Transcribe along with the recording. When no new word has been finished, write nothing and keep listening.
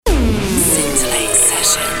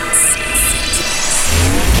Sessions.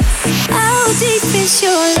 How deep is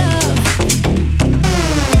your love?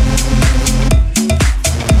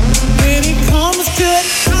 When it comes to it,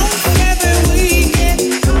 together we get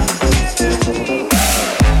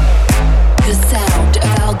The sound of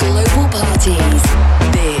our global parties.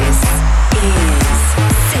 This is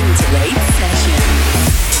Scintillate Sessions.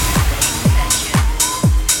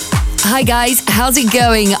 Hi guys, how's it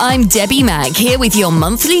going? I'm Debbie Mack here with your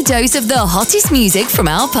monthly dose of the hottest music from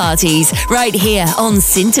our parties, right here on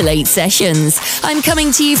Scintillate Sessions. I'm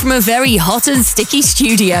coming to you from a very hot and sticky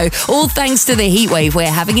studio, all thanks to the heatwave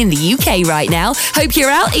we're having in the UK right now. Hope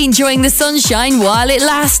you're out enjoying the sunshine while it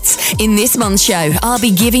lasts. In this month's show, I'll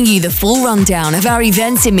be giving you the full rundown of our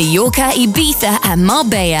events in Mallorca, Ibiza and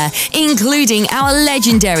Marbella, including our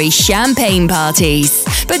legendary champagne parties.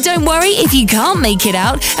 But don't worry if you can't make it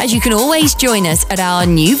out, as you can always join us at our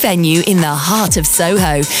new venue in the heart of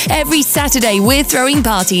Soho. Every Saturday, we're throwing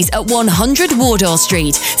parties at 100 Wardour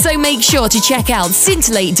Street, so make sure to check out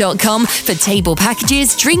scintillate.com for table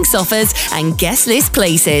packages, drinks offers, and guest list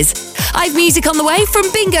places. I've music on the way from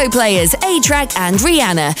Bingo Players, A-Track, and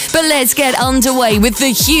Rihanna, but let's get underway with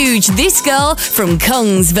the huge This Girl from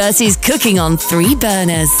Kungs versus Cooking on 3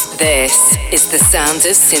 Burners. This is the sound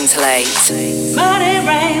of Scintillate. Money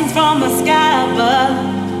rains from the sky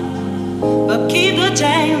above, but keep the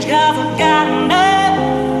change 'cause I've got enough.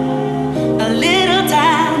 A little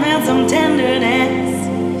time and some tenderness,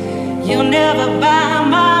 you'll never buy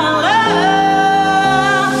my love.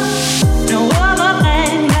 No other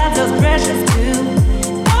thing that's as precious to.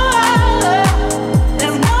 Oh,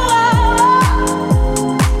 there's no other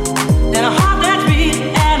than a heart that's real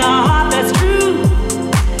and a heart that's true.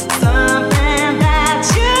 Something that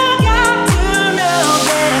you got to know,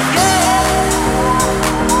 baby girl.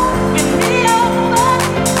 With me over,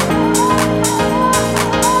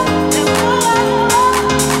 there's no other.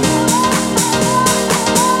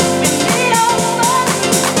 With me over,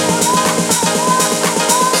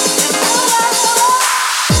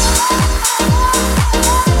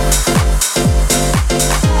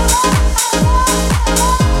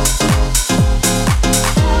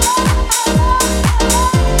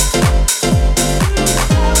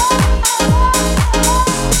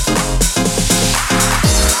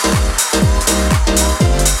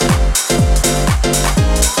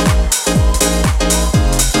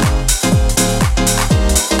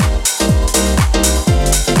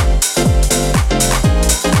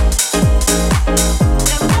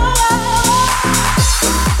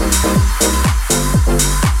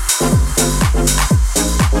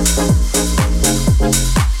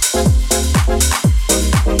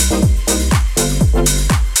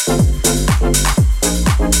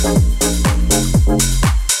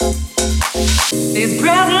 these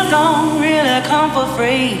presents don't really come for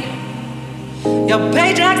free. Your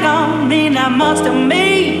paychecks don't mean that much to me.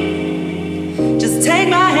 Just take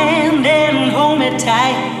my hand and hold me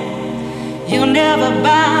tight. You'll never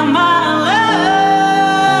buy my love.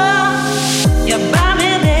 You buy me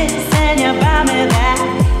this and you buy me that.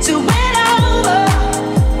 To win over,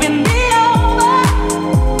 win me over.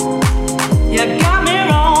 You got me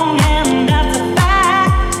wrong and that's a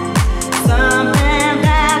fact. Something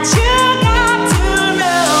that you got to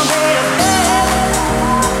know, baby.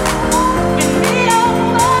 Win me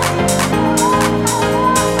over.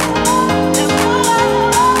 There's no other.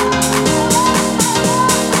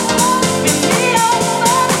 Win me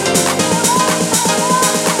over.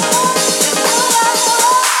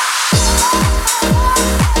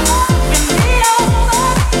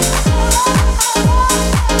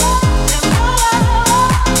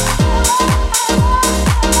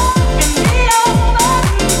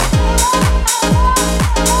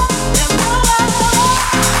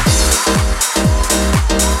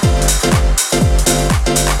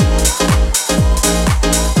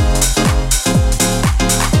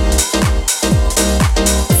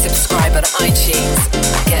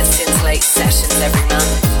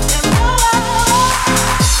 There's no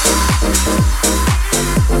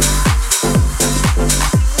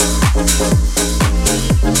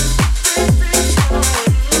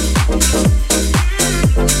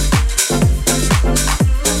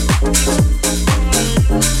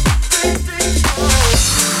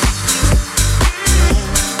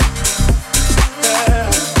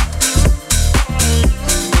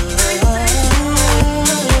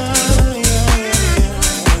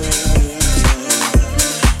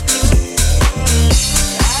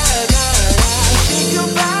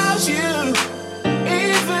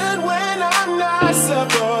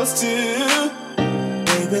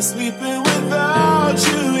sleeping without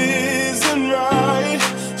you isn't right.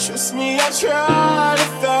 Trust me, I tried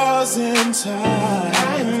 1,000 times.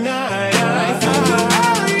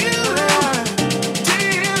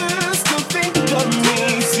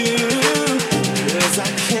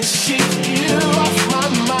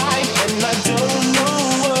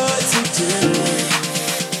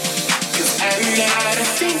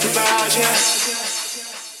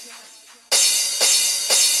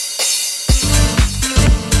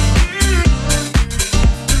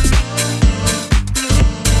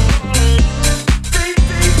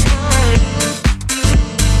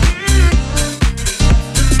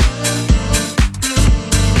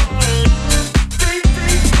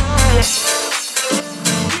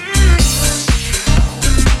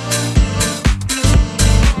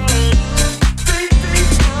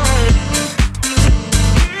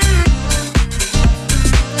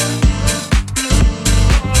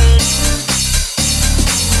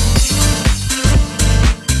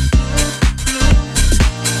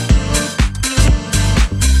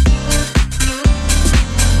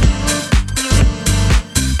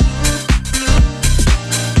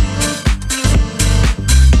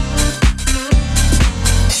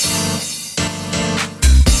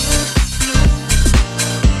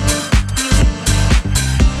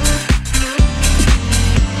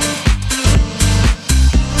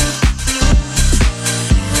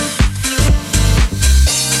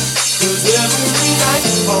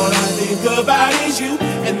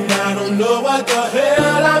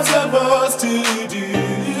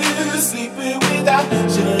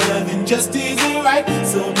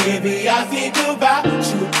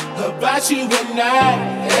 about you at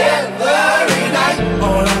night. Every night,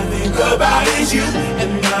 all I think about is you,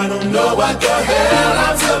 and I don't know what the hell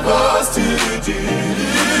I'm supposed to do.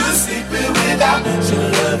 Sleeping without your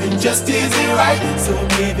loving just isn't right. So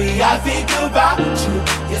maybe I think about you.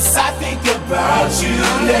 Yes, I think about you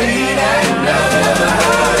late at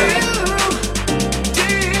night. Do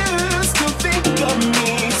you still think of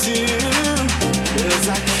me too? 'Cause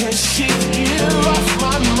I can't shake you off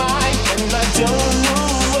my mind, and I don't know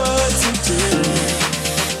what to do.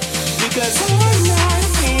 Because all I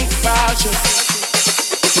think about you.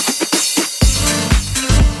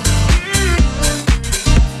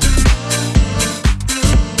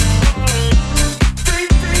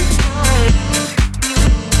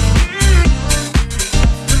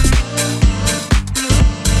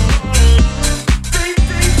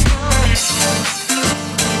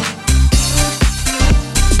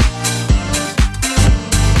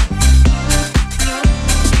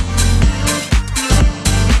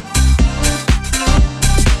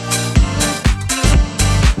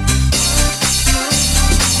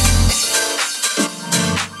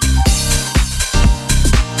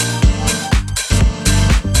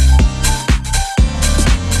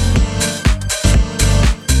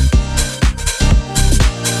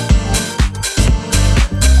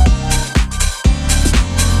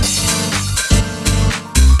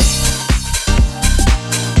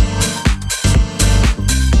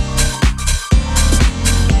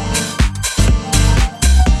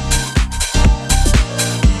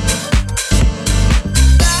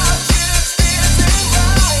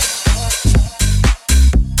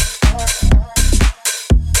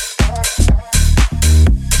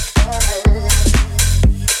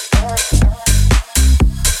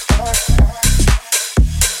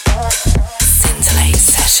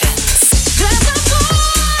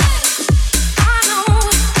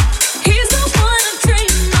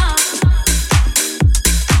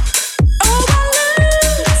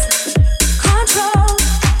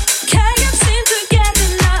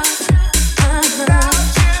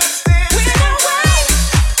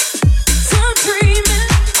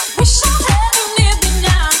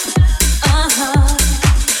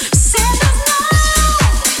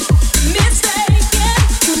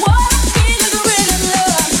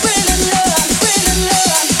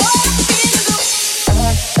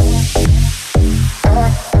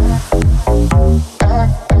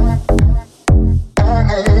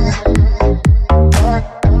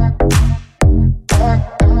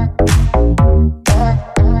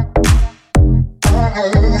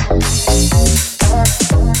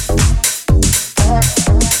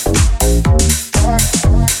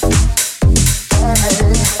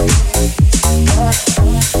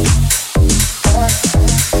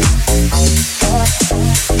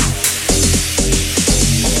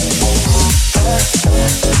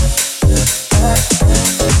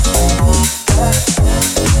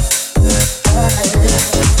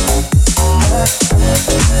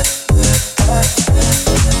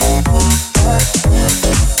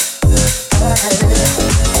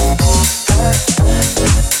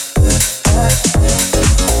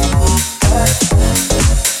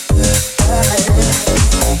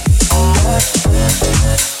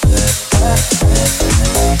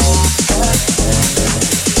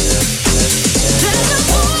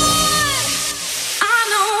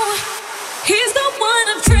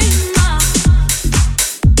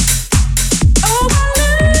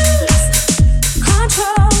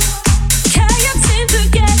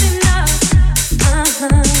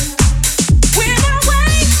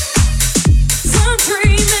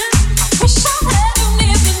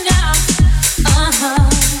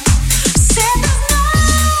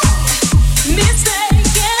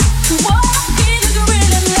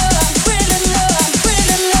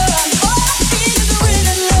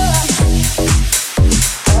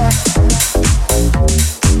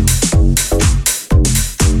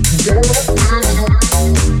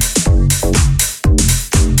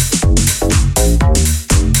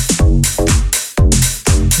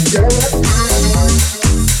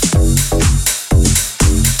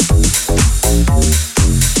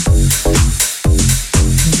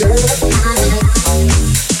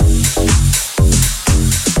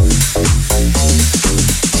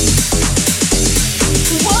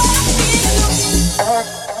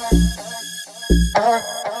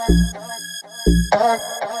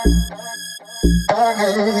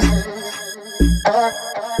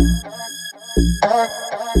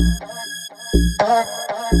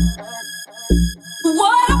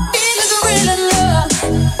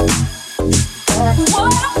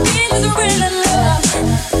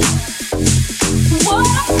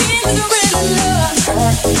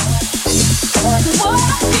 What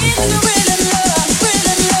I feel is real.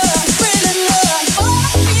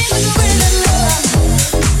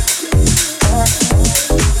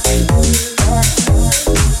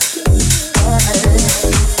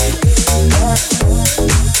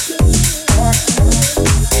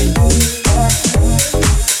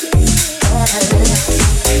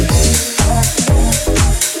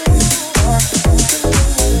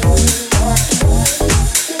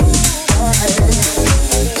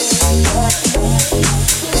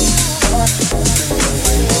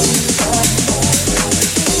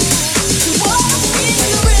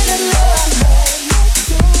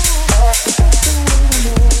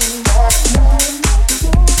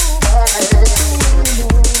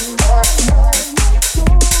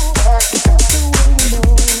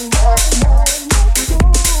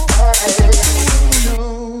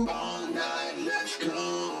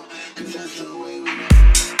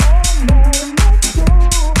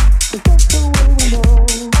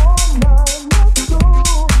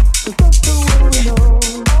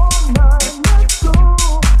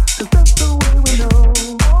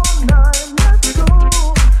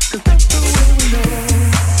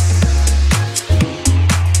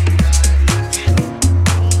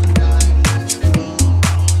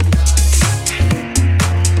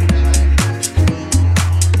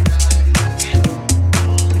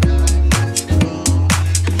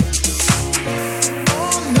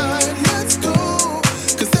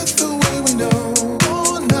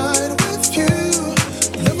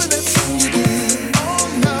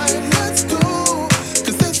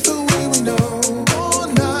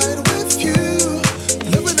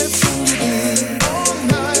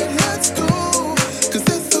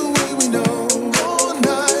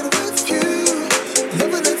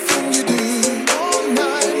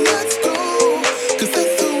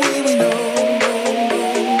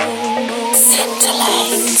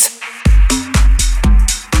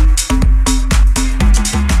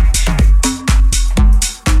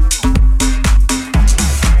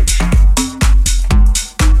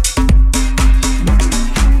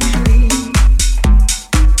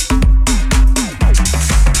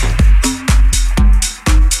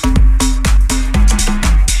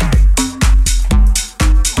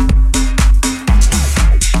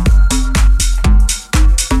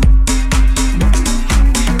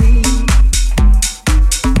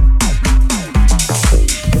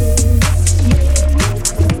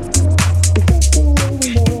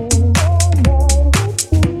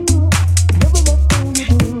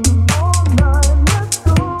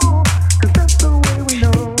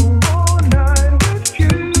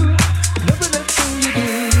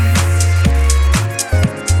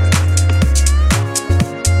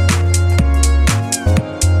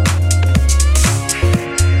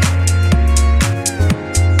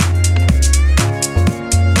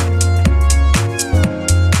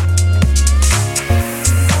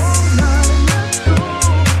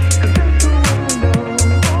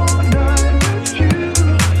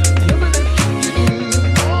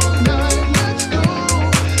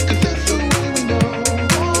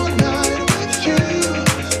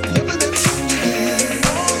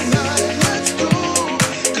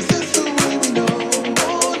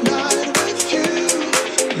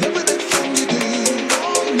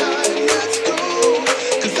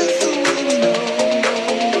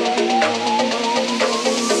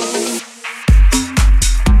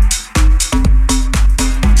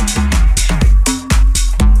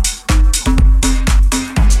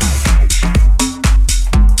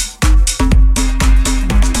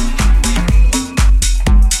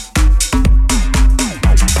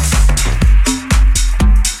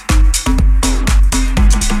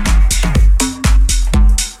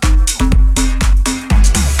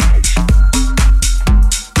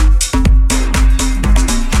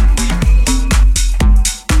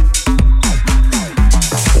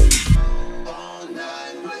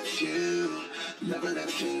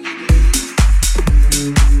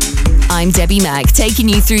 I'm Debbie Mack, taking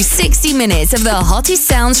you through 60 minutes of the hottest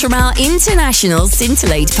sounds from our international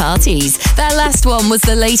Scintillate parties. That last one was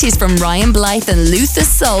the latest from Ryan Blythe and Luther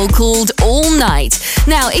Soul, called All Night.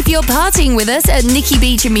 Now, if you're partying with us at Nikki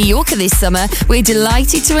Beach in Mallorca this summer, we're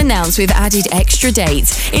delighted to announce we've added extra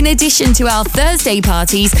dates. In addition to our Thursday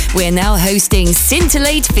parties, we're now hosting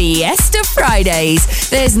Scintillate Fiesta Fridays.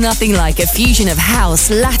 There's nothing like a fusion of house,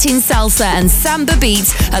 Latin salsa and samba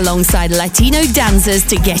beats alongside Latino dancers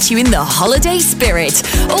to get you in the holiday spirit.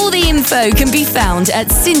 All the info can be found at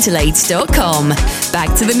scintillate.com.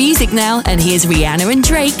 Back to the music now, and here's Rihanna and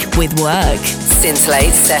Drake with Work.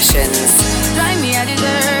 Scintillate Sessions. Drive me a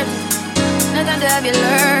dessert. No time to have you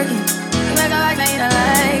lurking. You make a like, now you don't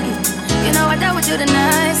like it. You know I dealt with you the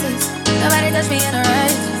nicest. Nobody touched me in a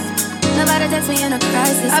righteous. Nobody touched me in a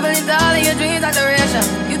crisis. I believed all of your dreams are duration.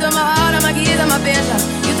 You took my heart, all my keys, and my patience.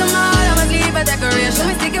 You took my heart, I must leave a decoration. Let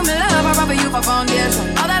me stick in my love, I offer you for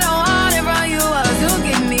foundation. All that I wanted from you was to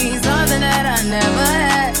give me something that I never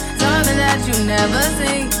had, something that you never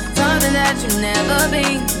seen, something that you never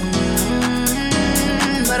been.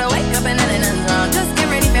 But I wake up and nothing's wrong. Just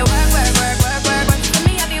get ready for work, work, work, work, work, work. For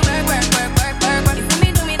me, I be work, work, work, work, work, work. You feel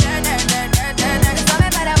me, do me dirt, dirt, dirt, dirt, dirt, dirt. It's all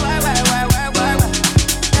about that work, work, work, work, work, work.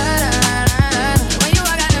 Da da da da da. When you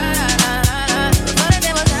walk out, da da da da da. Before the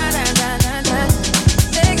table, da da da da da.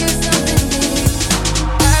 Take you something deep.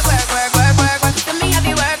 Work, work, work, work, work, work. For me, I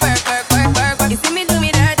be work, work, work, work, work, work. You see me, do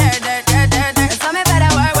me dirt, dirt, dirt, dirt, dirt, dirt. It's all about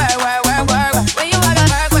that work, work, work, work, work, work. When you walk out,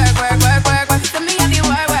 work, work, work, work, work, work. For me, I be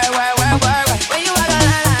work, work, work, work, work, work. When you walk out,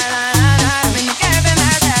 la la la la la. When you can't be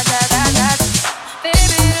mad, da da da da.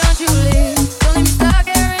 Baby, don't you leave. Don't leave me stuck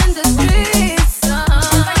here in the streets.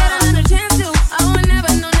 If I get another chance to, I would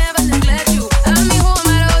never, no, never neglect you. Love me, who am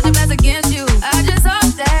I to hold your best against you? I just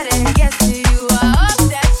hope that it gets to you. I hope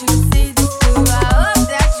that you see the truth. I hope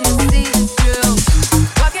that you see the truth.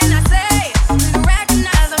 What can I say? You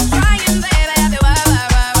recognize I'm trying, baby. I feel wah, wah,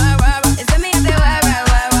 wah, wah, wah, wah. It's me, I feel wah, wah,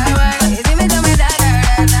 wah, wah, wah. You see me do me da, da,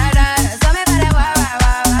 da, da, da. Tell me about that wah, wah,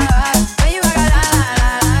 wah, wah, wah. When you walk out, la, la,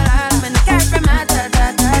 la, la, la. When the cash from my da, da,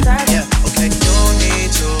 da, da. Yeah, okay. No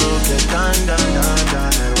need to get done, done, done,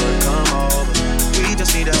 done. And work come over. We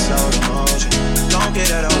just need that slow motion. Don't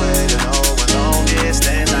get out of way to no one. Long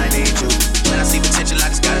distance, I need you. When I see potential, I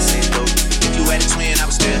just gotta see through. If you had a twin, I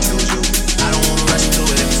would still choose you. I don't wanna rush into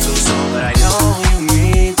it if it's too soon, but I know you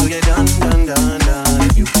need to get done, done, done, done.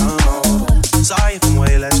 If you come over. Sorry if I'm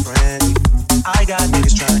way less friendly. I got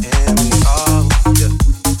niggas trying to end me. Oh, yeah.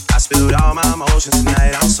 I spilled all my emotions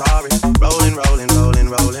tonight. I'm sorry. Rolling, rolling, rolling,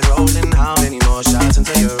 rolling, rolling. How many more shots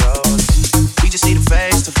until you're rolling? We just need a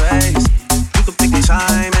face to face. You could pick a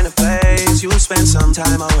time and a place. You'll spend some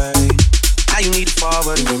time away. Now you need to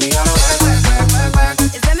forward and bring me out. Work, work, work, work, work.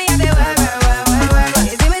 It's me, I feel work, work, work, work, work.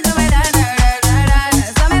 You see me do me da, da, da, da, da.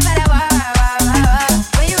 Tell me about that wah, wah, wah, wah, wah.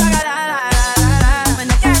 When you walk out, la, la, la, la, la. When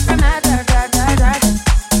the cash from my da, da, da, da.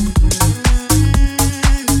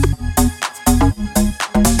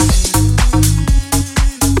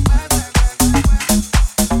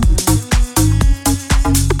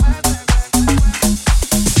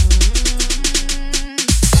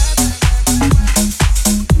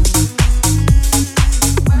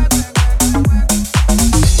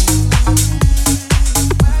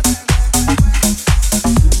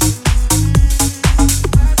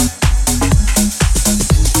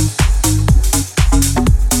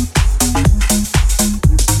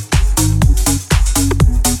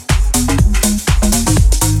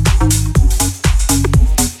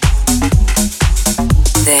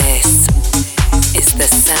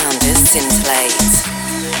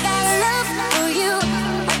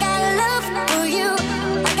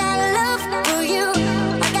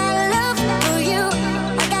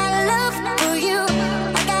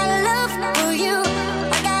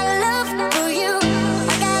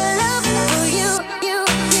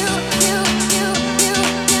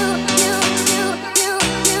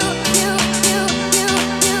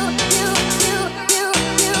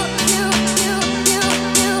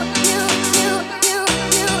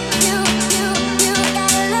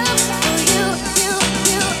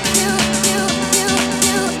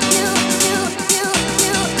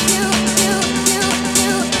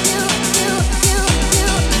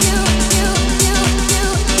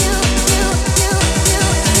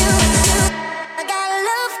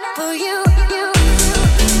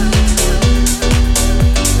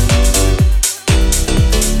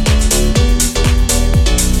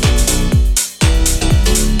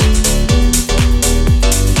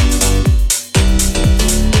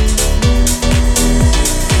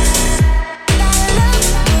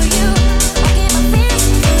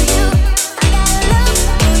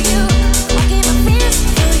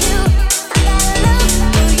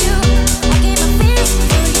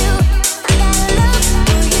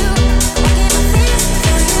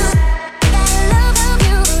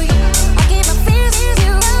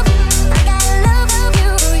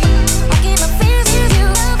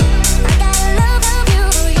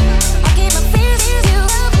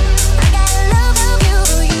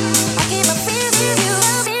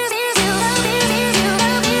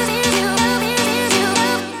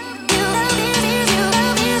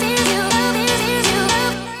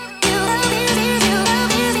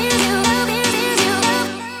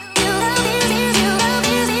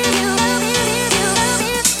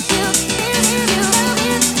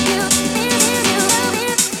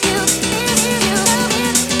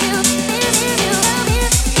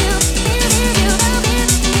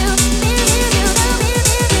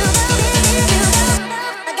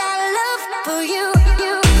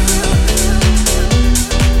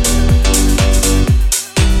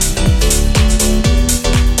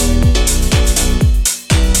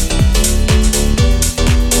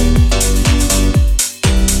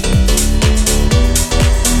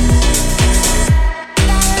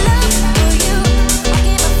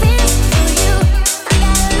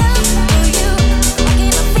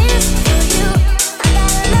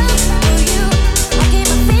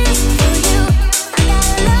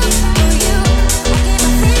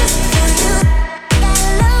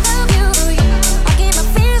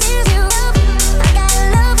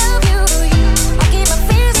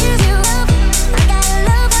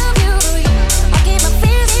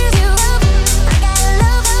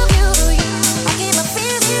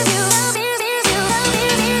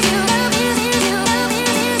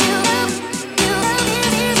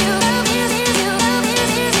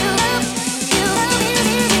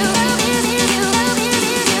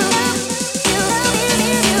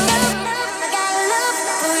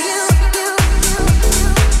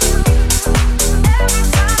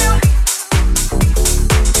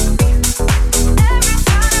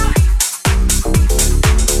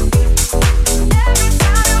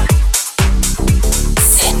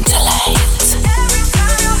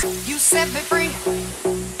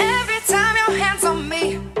 Every time your hands on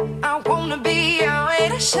me, I wanna be your way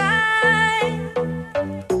to shine.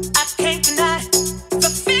 I can't deny the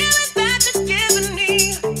feeling that you're giving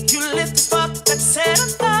me. You lift the spark that set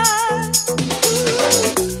us apart.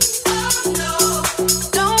 Oh no,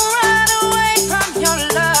 don't run away from your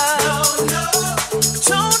love. No,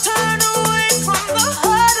 don't turn away from the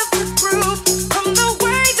heart of the groove, from the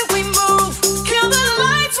way that we move. Kill the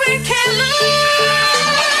lights, we can't lose.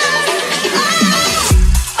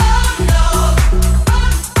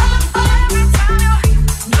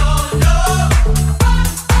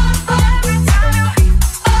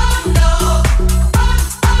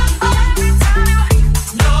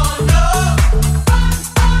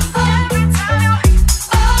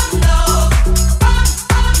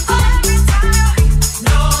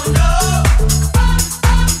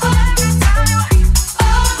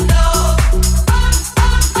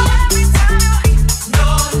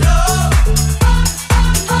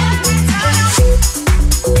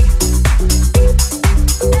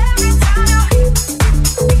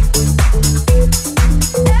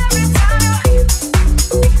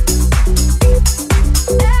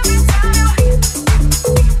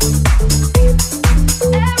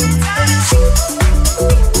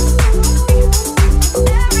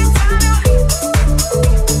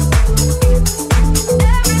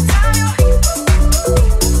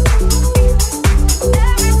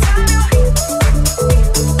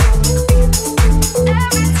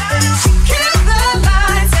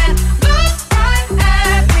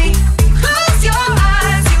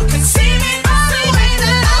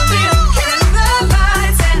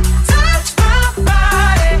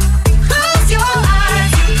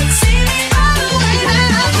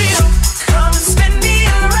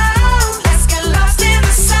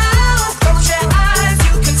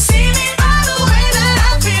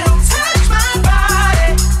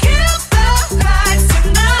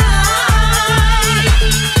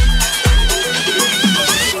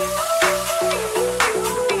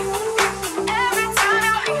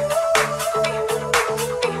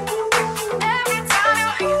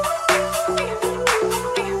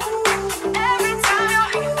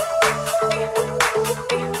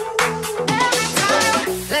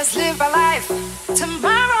 Let's live our life.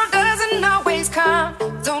 Tomorrow doesn't always come.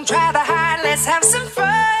 Don't try to hide, let's have some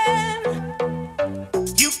fun.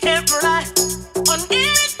 You can't rely on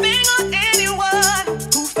anything or anyone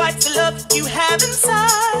who fights the love you have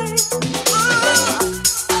inside.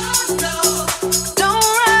 Don't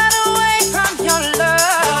run away from your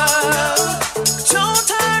love. Don't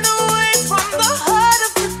turn away from the heart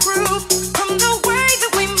of the groove, from the way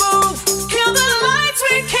that we move. Kill the lights,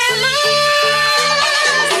 we can't lose.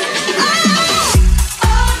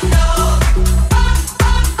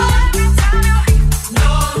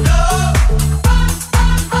 No, no.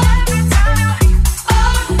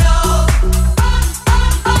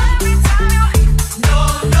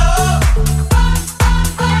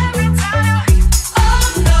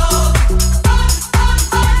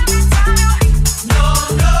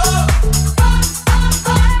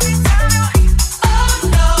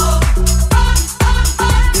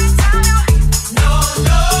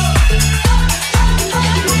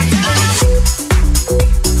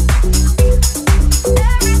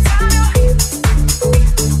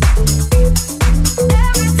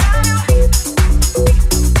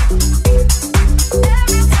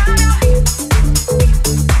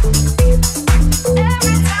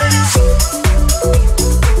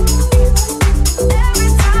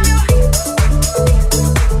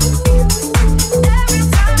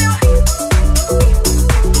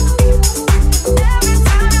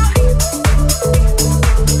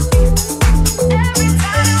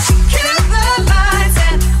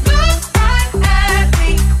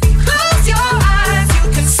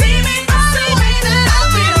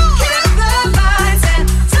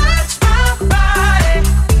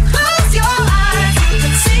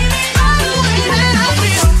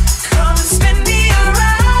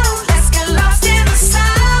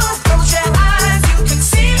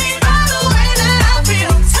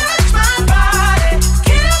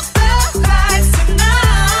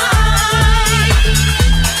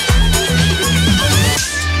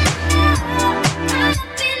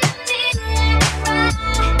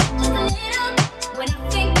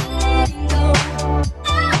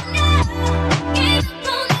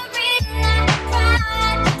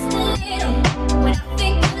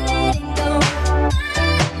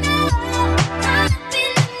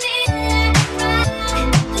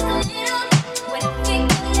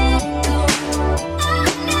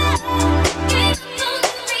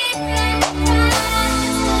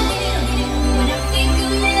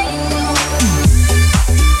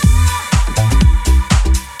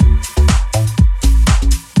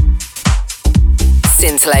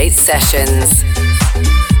 Scintillate Sessions.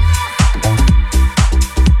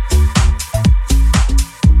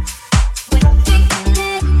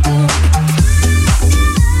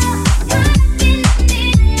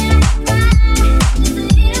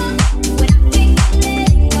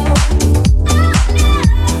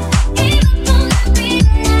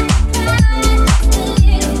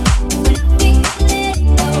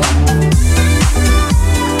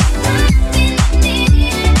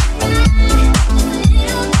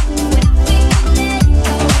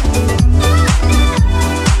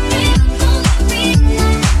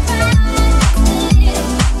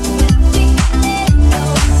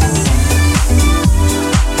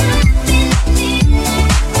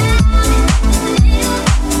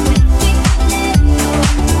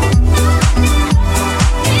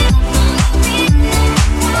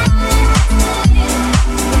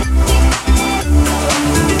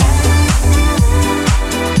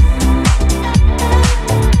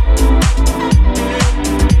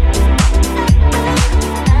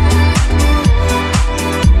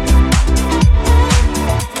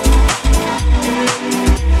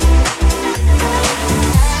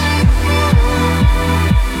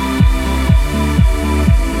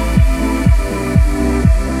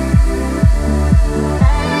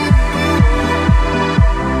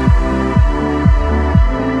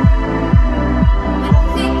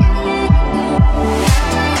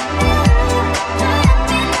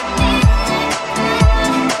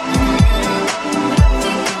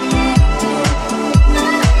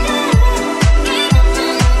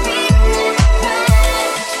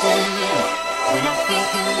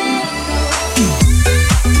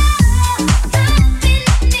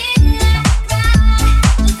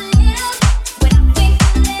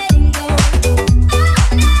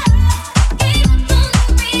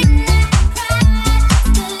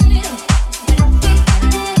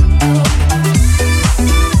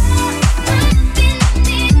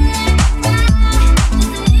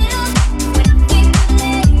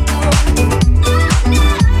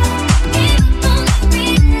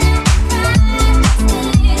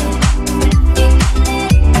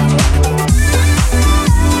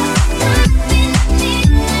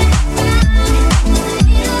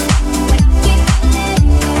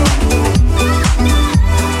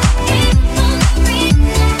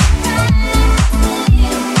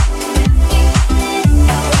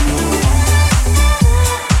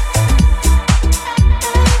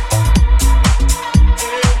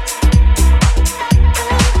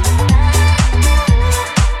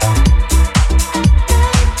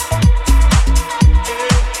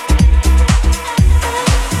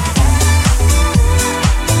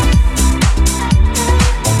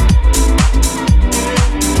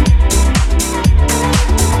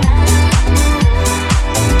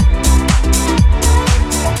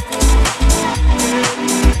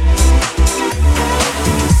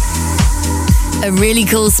 A really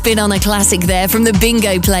cool spin on a classic there from the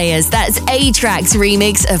Bingo Players. That's A-Track's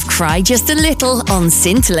remix of Cry Just a Little on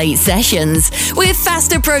Scintillate Sessions. We're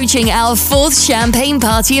fast approaching our 4th champagne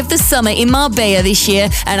party of the summer in Marbella this year,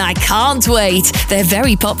 and I can't wait. They're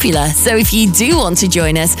very popular, so if you do want to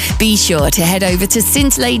join us, be sure to head over to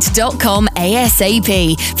scintillate.com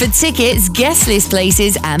ASAP for tickets, guest list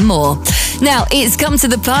places, and more. Now, it's come to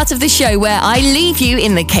the part of the show where I leave you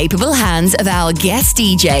in the capable hands of our guest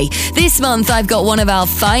DJ. This month, I've got one of our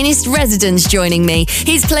finest residents joining me.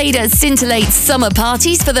 He's played at Scintillate's summer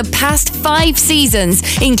parties for the past 5 seasons,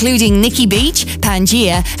 including Nikki Beach,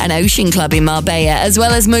 Pangea, and Ocean Club in Marbella, as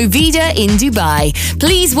well as Movida in Dubai.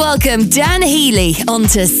 Please welcome Dan Healy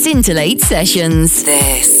onto Scintillate Sessions.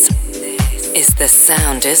 This is the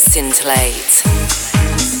sound of Scintillate.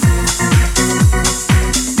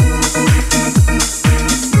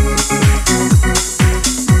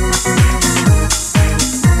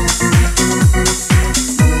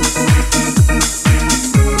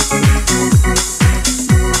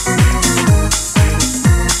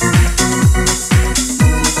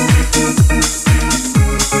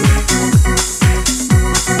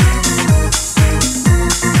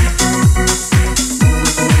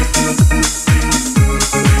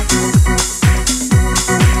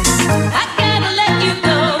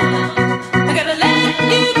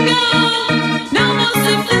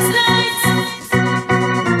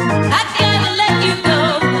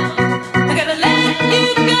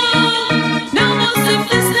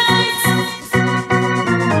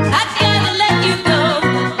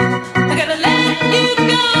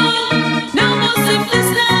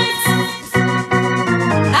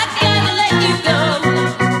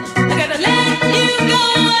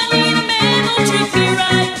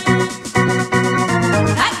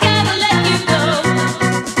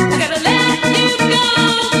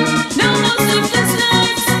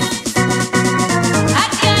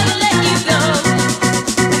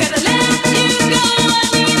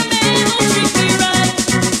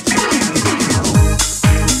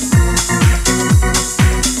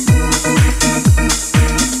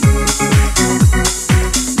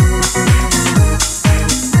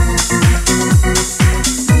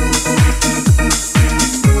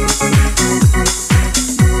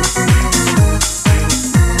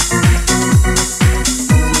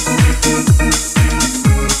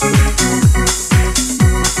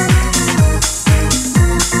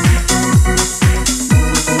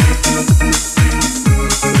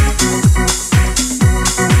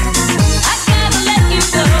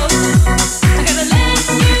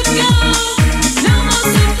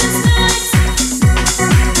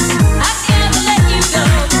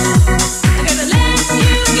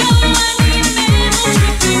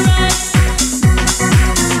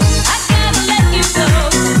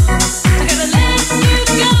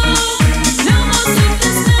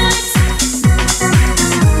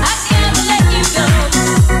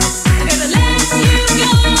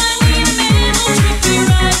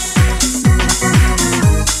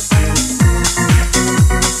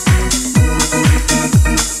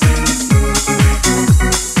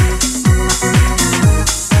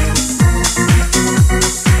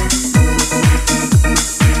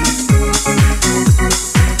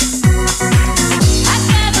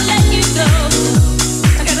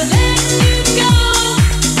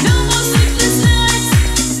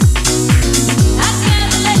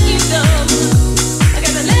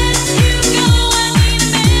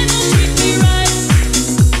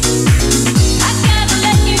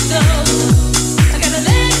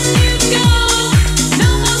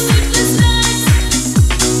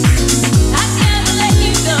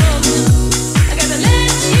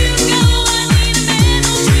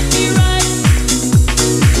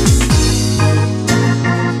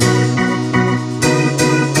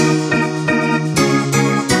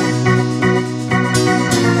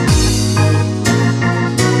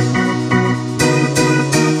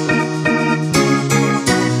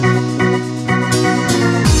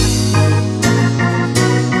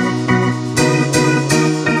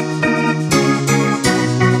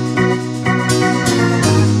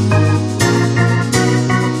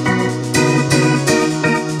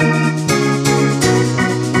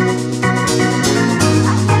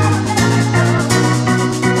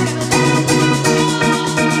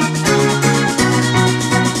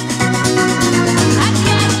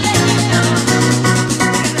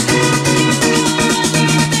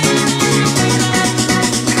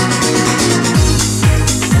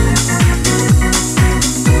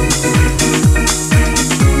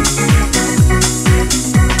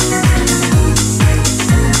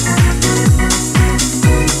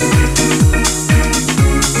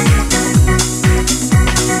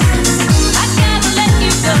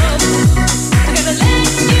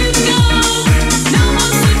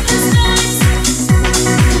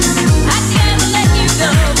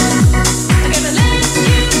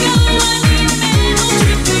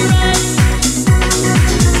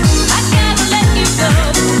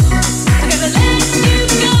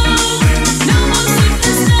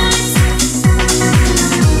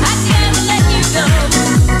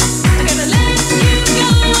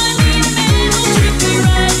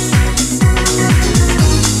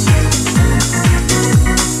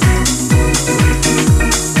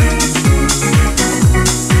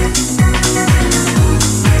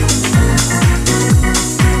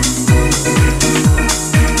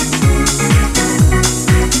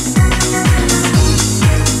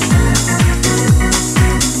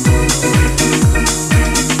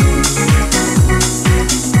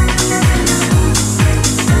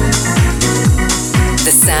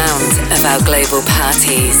 about global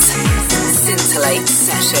parties. Scintillate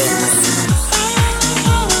Sessions.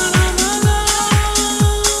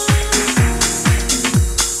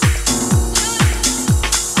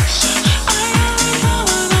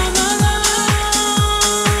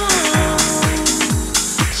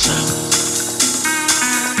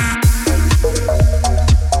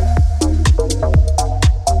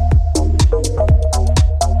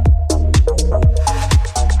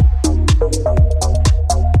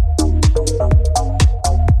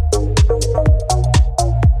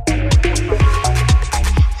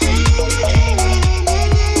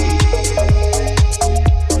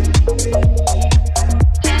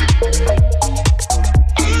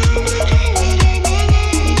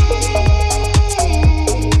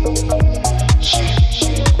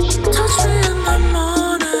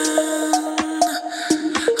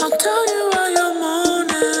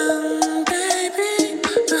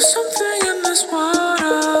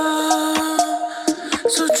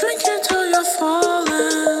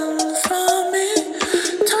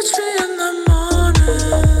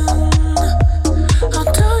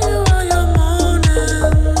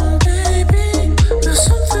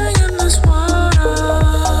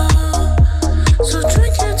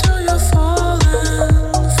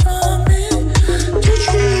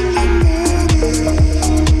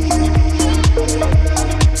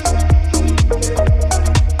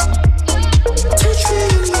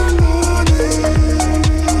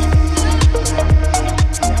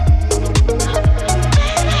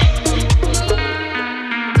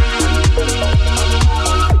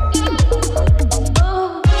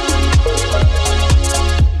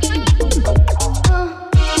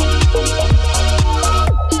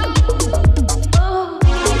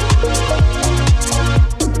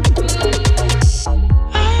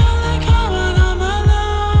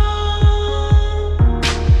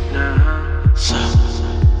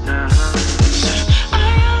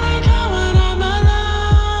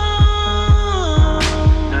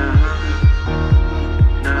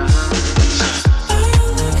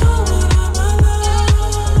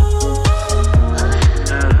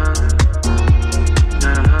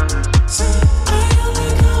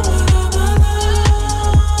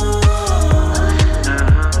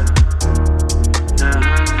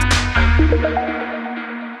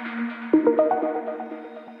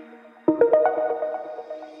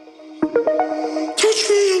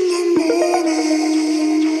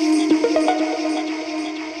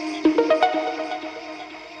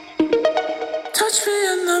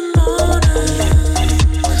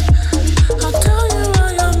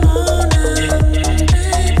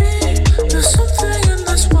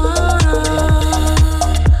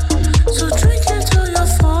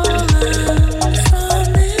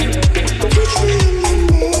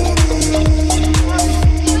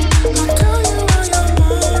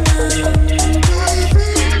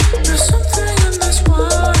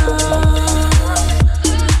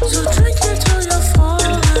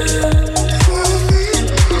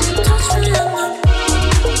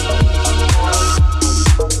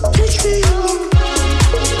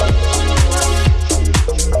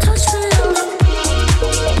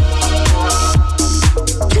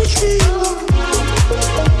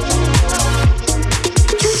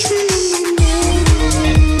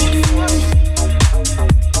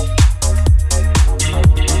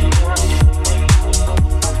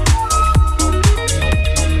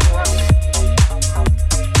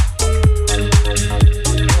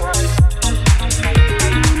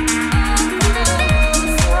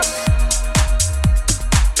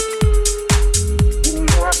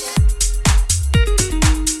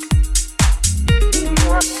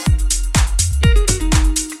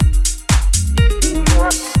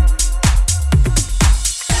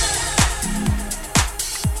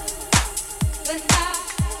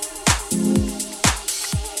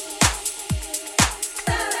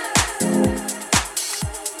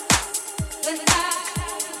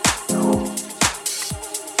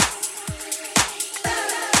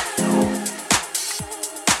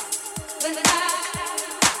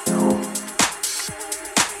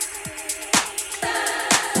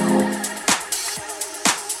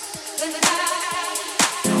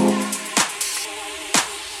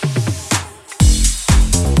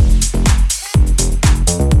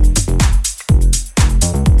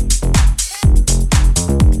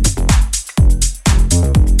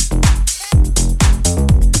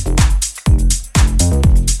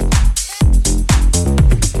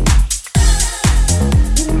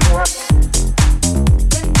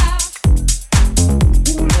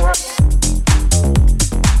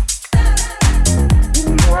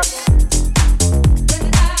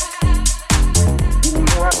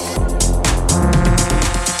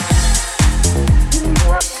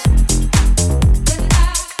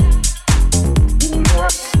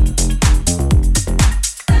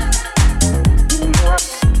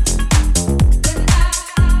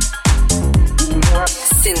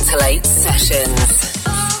 Scintillate Sessions.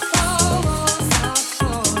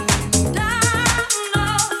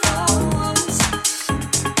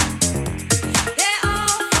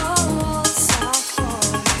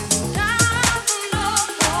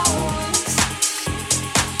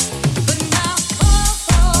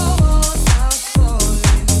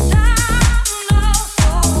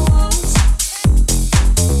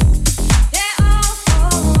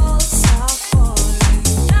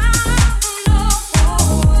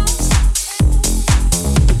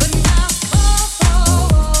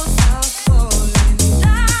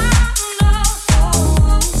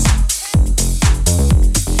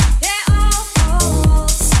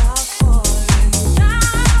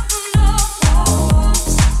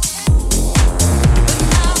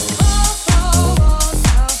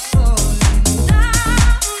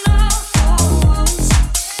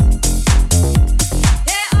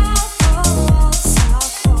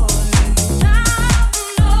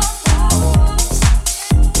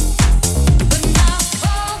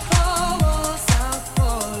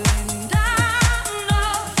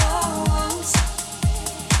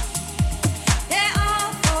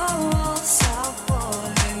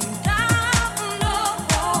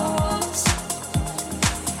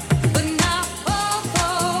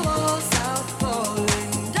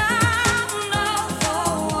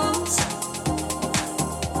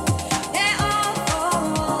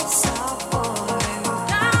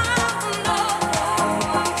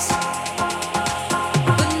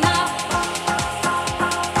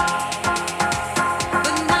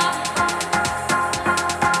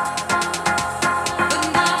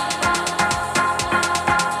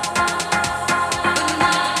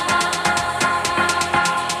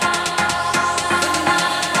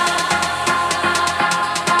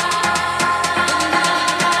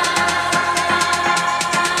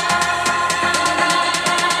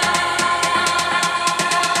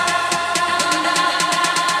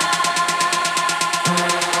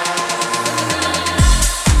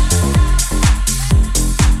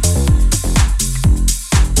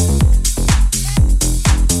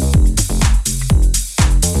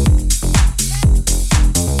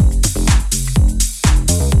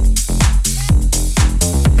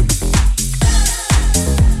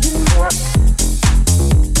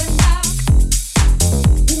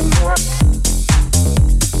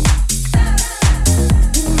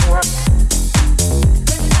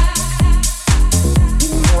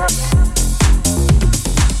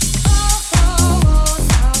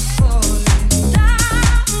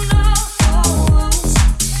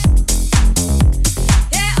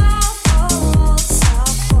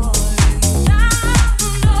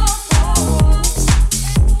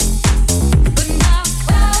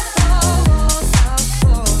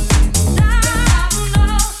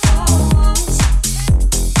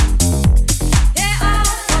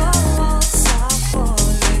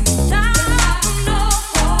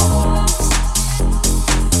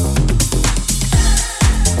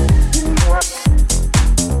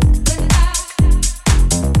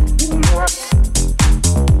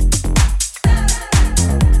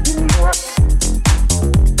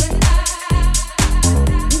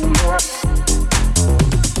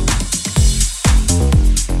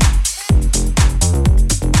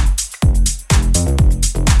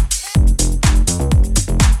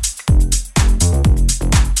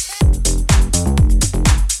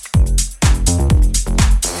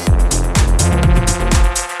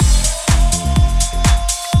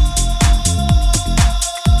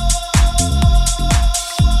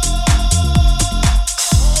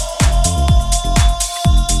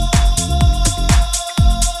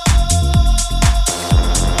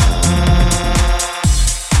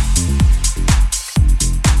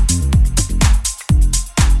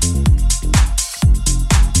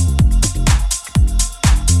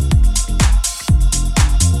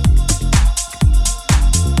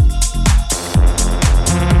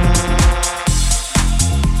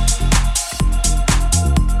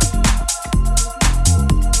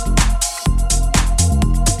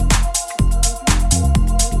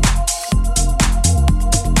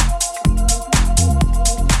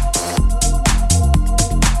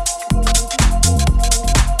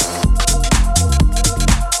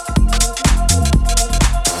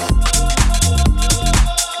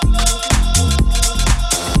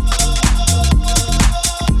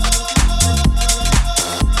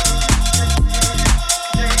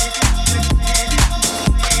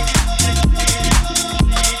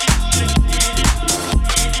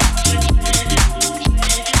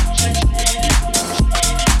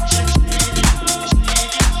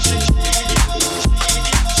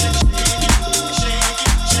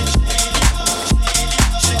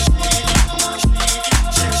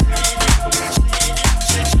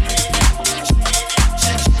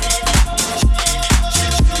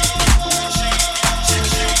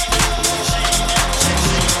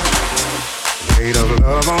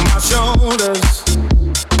 on my shoulders.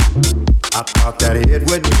 I thought that it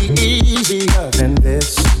would be easier than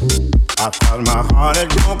this. I thought my heart had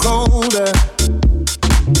grown colder,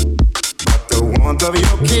 but the warmth of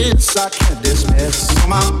your kiss I can't dismiss. So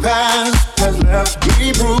my past has left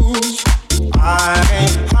me bruised. I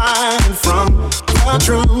ain't hiding from the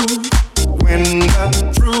truth. When the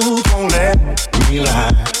truth won't let me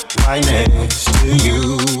lie right next to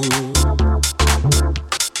you.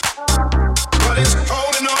 But it's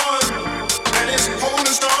holding on, and it's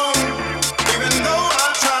holding strong. Even though I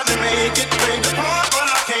tried to make it break apart, but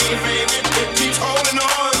I can't fake it. It keeps holding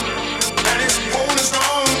on, and it's holding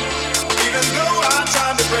strong. Even though I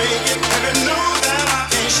tried to break it, even know that I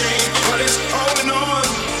can't shake it. But it's holding on,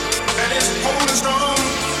 and it's holding strong.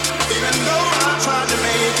 Even though I tried to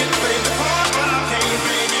make it break apart, but I can't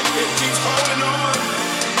fake it. It keeps holding on,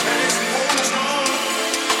 and it's holding strong.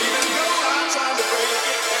 Even though I tried to break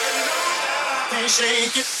it, even know that I can't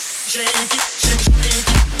shake it, shake it, shake it,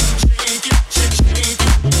 shake it, shake it, shake it,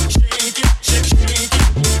 shake it, shake it, shake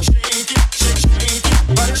it, shake it, shake it,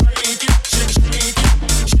 but shake it, shake it,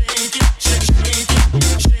 shake it, shake it,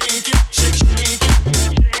 shake it, shake it.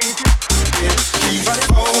 It keeps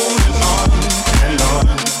holding on and on.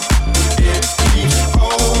 It keeps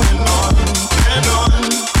holding on and on.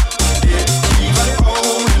 It keeps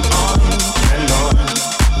holding on and on.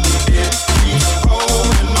 It keeps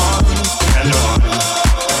holding on and on.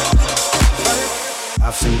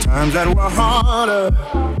 I've seen times that were harder.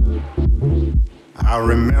 I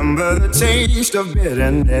remember the taste of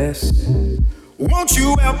bitterness. Won't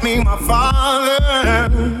you help me, my Father?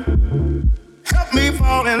 Help me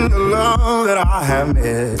fall in the love that I have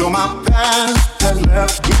missed. Though my past has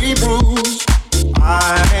left me bruised,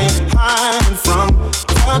 I ain't hiding from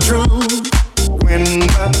the truth. When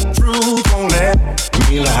the truth won't let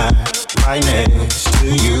me lie right next to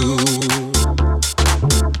you.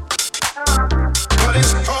 But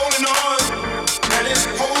it's holding on, and it's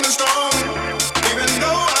holding strong. Even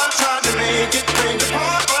though I tried to make it break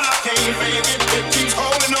apart, but I can't fake it. It keeps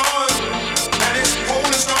holding on, and it's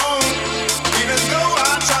holding strong. Even though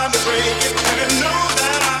I tried to break it, even know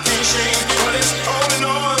that I can't shake it. But it's holding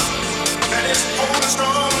on, and it's holding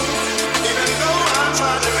strong. Even though I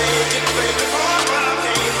tried to make it break apart, but I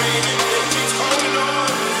can't fake it. It keeps holding on,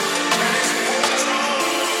 and it's holding strong.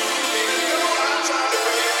 Even though I tried to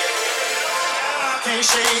break it, I can't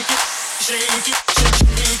shake it, shake it, shake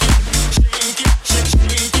it, shake it, shake it, shake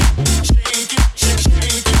it, shake it, shake it,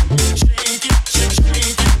 shake it, shake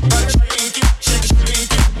it, but shake it, shake it,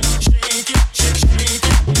 shake it, shake it,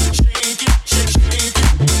 shake it, shake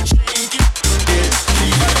it, shake it. It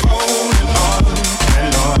keeps holding on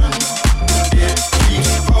and on. It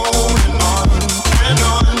keeps holding on and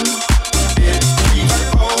on. It keeps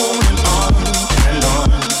holding on and on.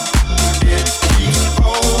 It keeps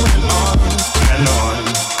holding on and on.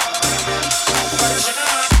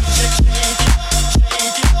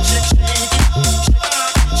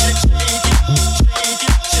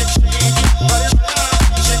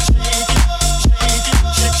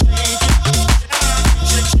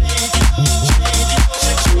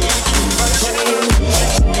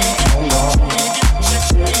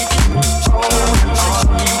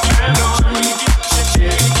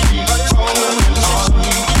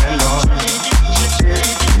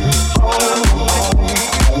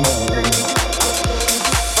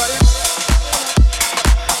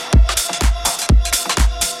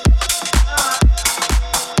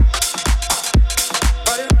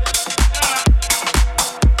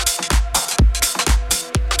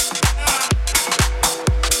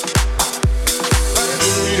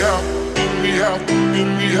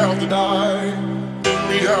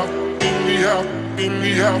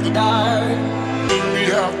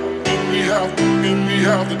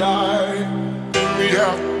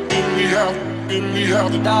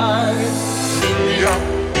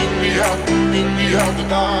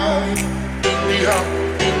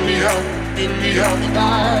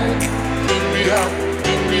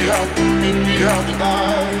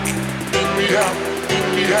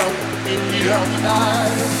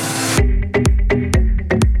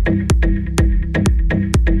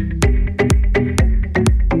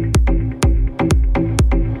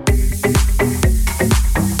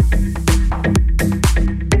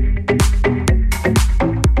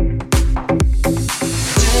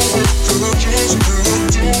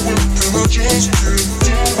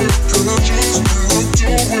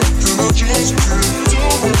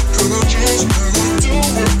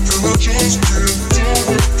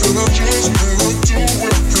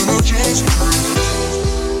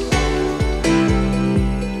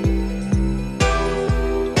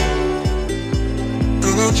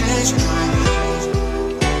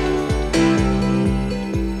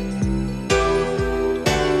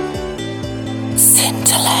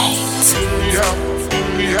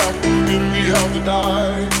 have to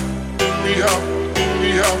die. We have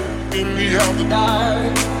to die. We have to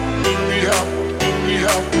die. We have to die.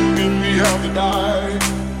 We have to die.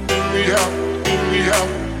 We have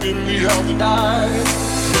to die. We have to die.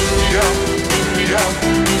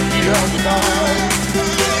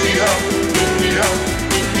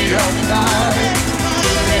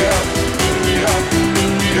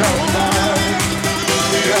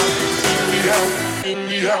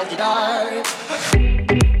 We have to die.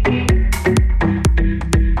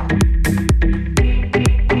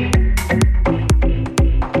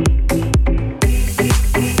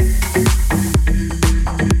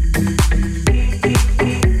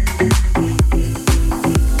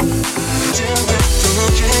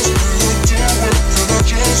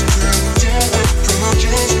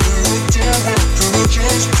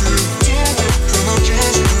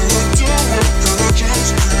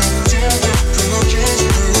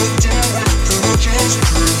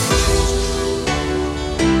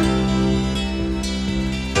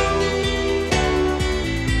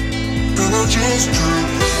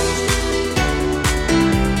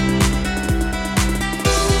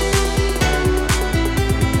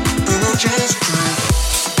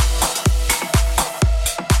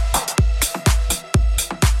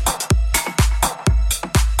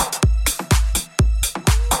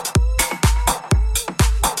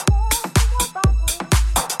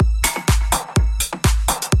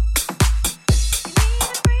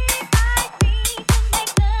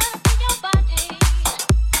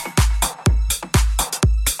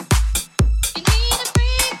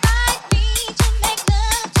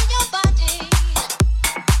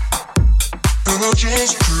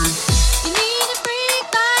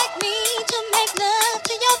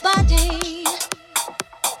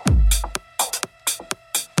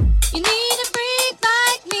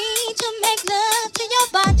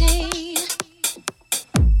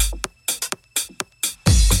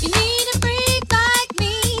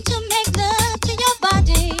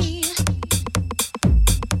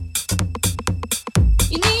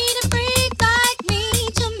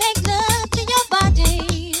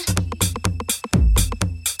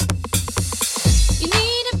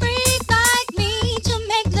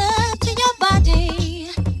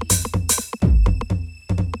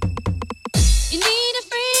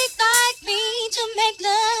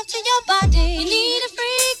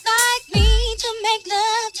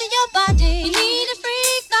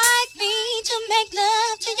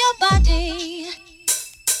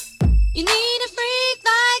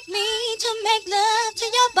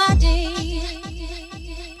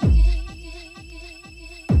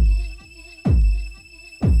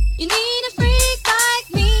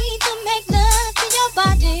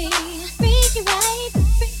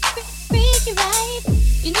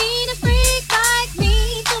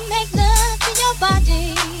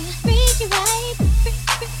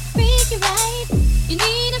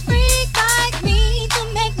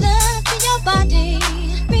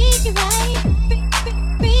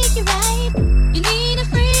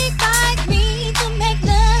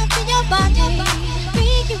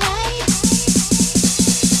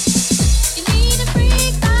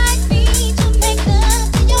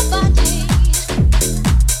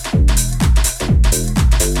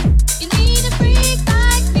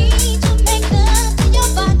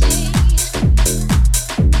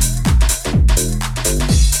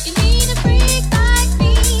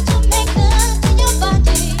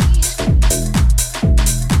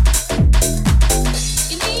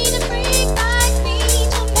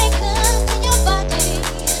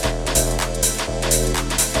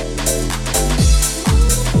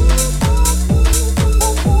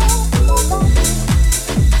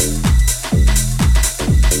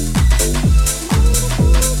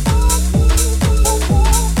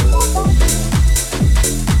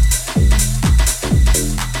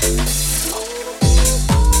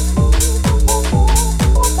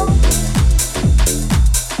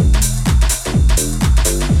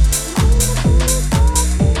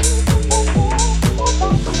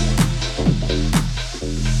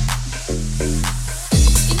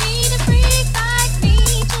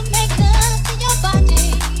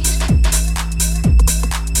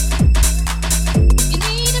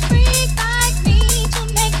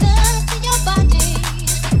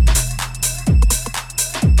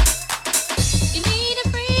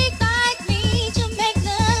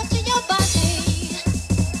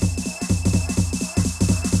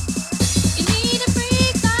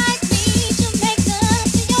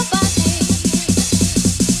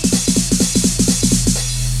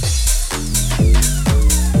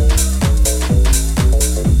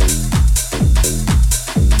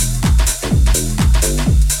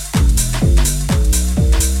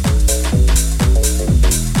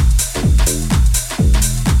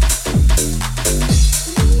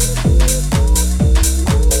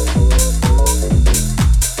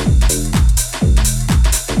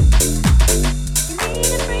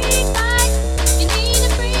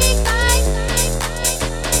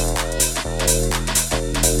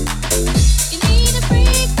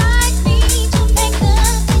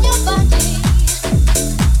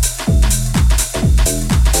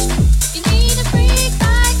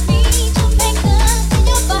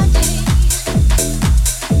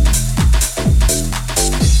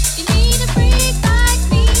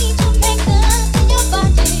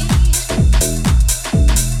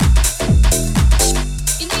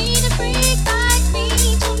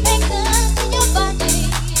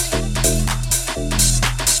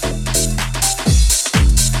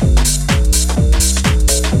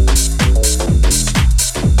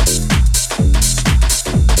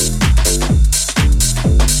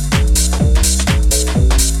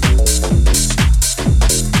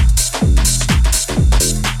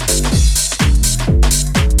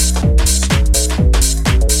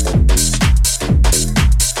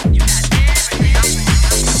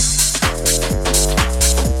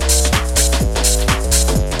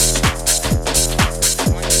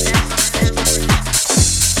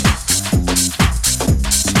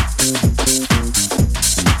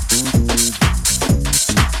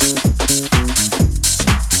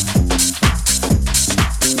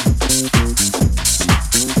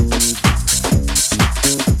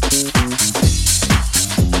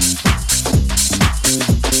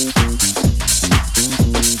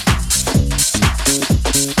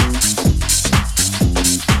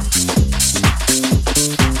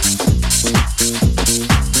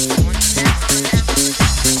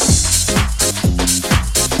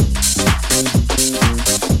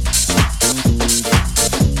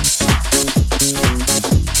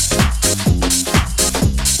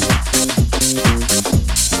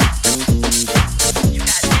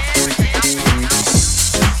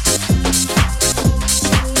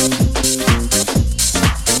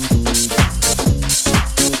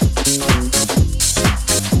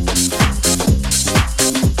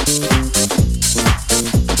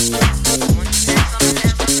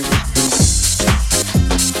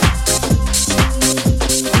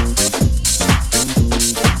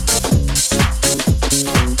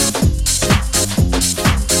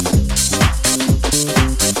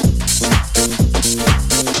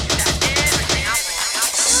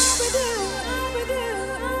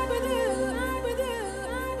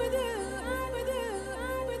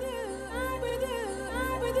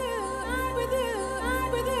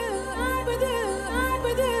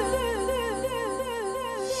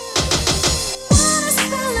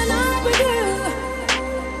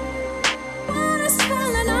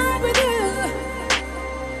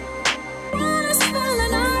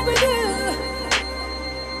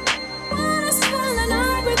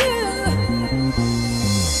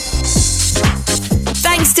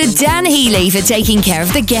 Dan Healy for taking care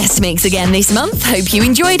of the guest mix again this month. Hope you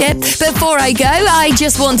enjoyed it. Before I go, I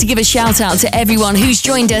just want to give a shout out to everyone who's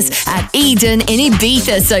joined us at Eden in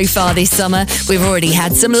Ibiza so far this summer. We've already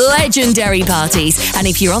had some legendary parties, and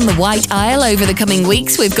if you're on the White Isle over the coming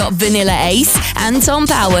weeks, we've got Vanilla Ace, Anton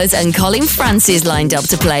Powers and Colin Francis lined up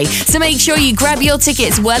to play. So make sure you grab your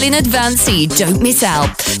tickets well in advance so you don't miss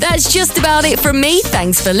out. That's just about it from me.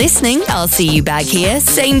 Thanks for listening. I'll see you back here,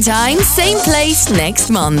 same time, same place next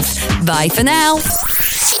month. Bye for now.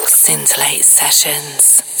 Scintillate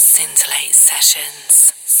Sessions. Scintillate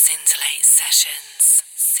Sessions. Scintillate Sessions.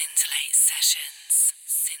 Scintillate Sessions.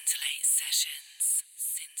 Scintillate Sessions.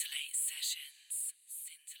 Scintillate Sessions.